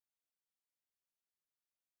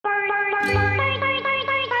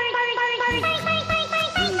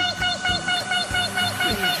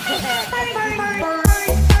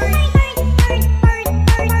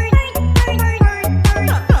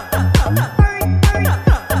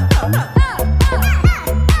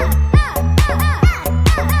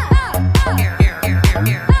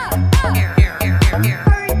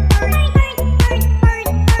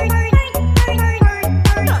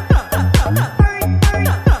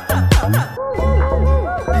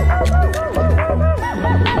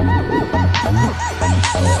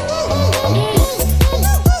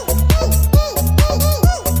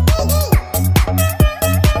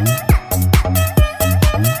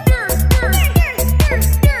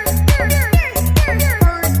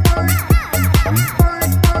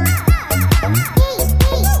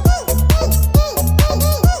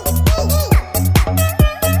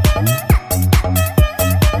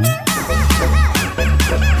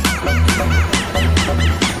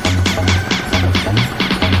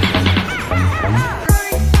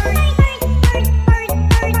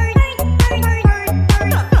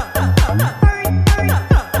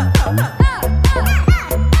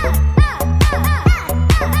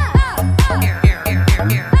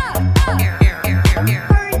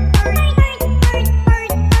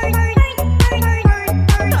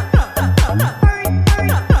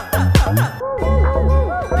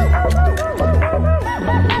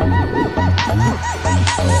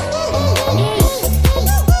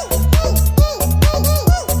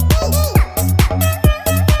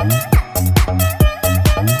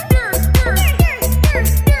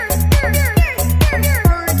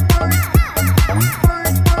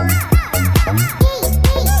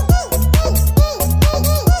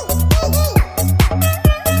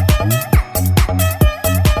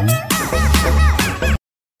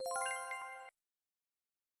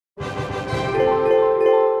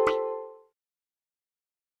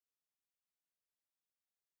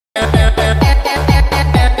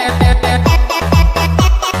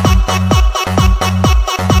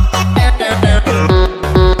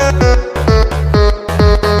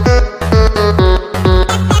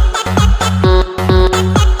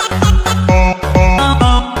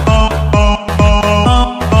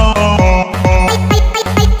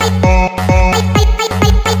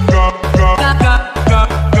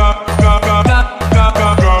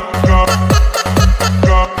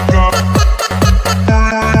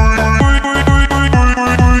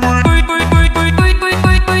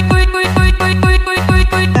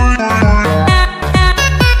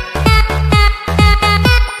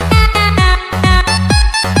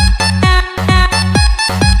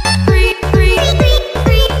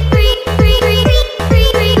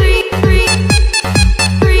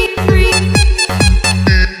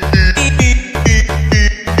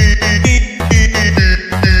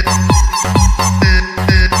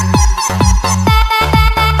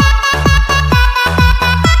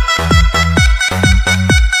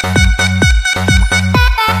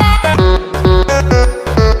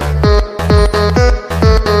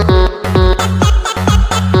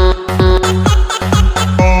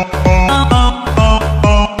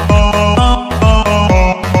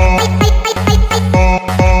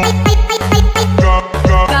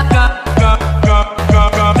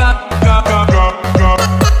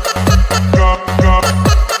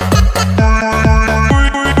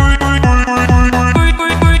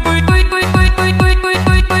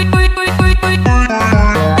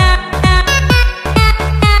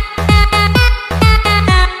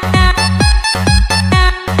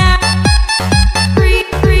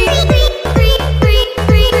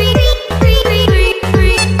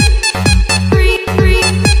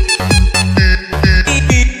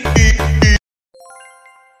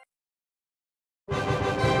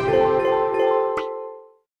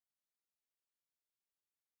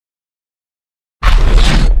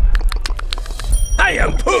I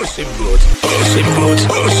am Puss in Boots. Puss in Boots.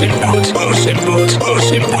 Puss in Boots. Puss in Boots.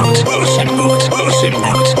 Puss in Boots. Puss in Boots. Puss in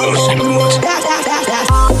Boots. Puss in Boots.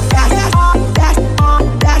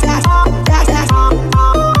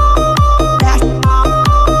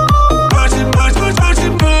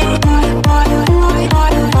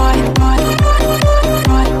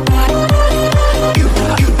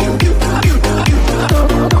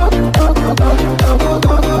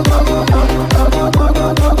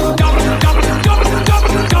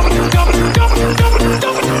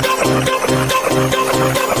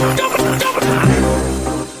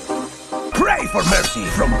 Pray for mercy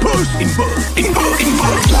from Puss in Boots. In Boots. In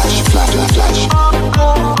Boots. Flash, flash, flash.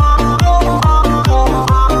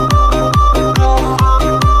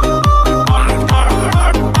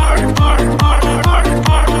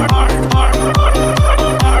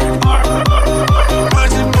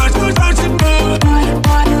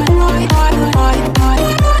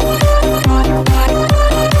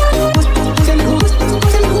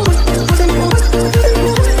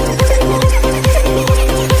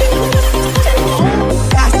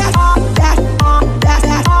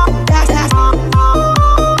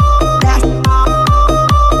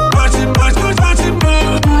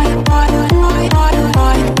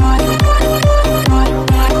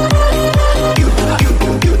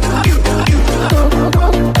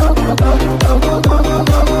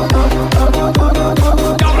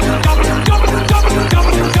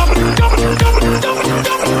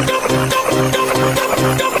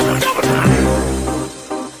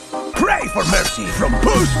 Pray for mercy from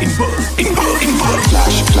Puss in Boots. In Boots. In Boots.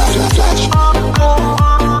 Flash, flash, flash.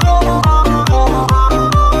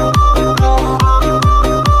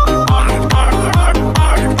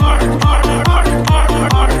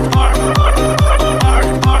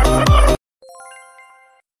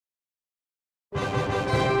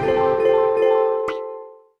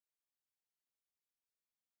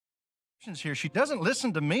 Here, she doesn't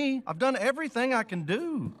listen to me. I've done everything I can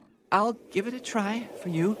do. I'll give it a try for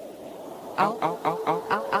you.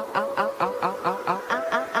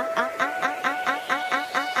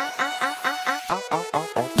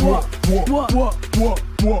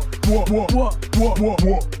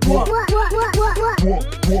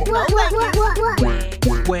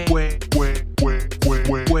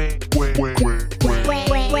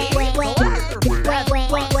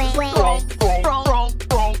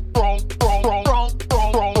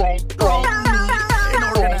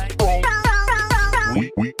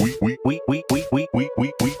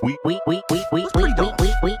 pretty dolls.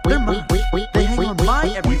 They're mine. They hang on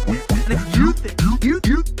my everything. And if you think I'm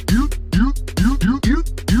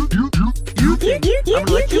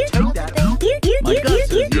gonna let you take that, my gut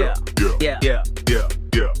says yeah.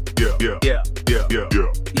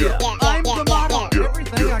 I'm the model.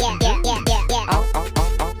 Everything I can do.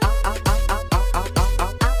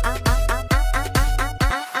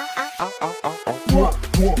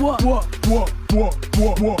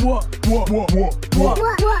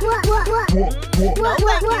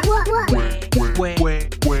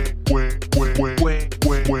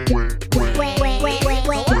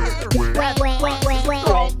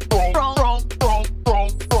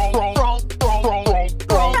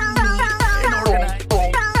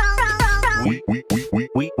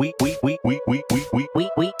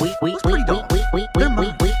 Pretty dolls. They're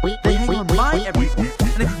mine. They hang on my everything.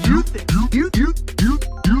 And if you think I'm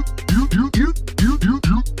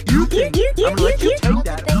gonna let you take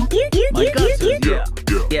that, my gut says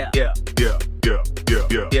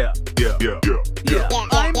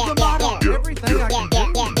I'm the model. Everything I can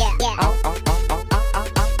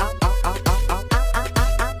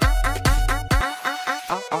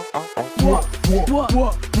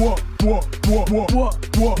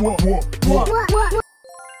do.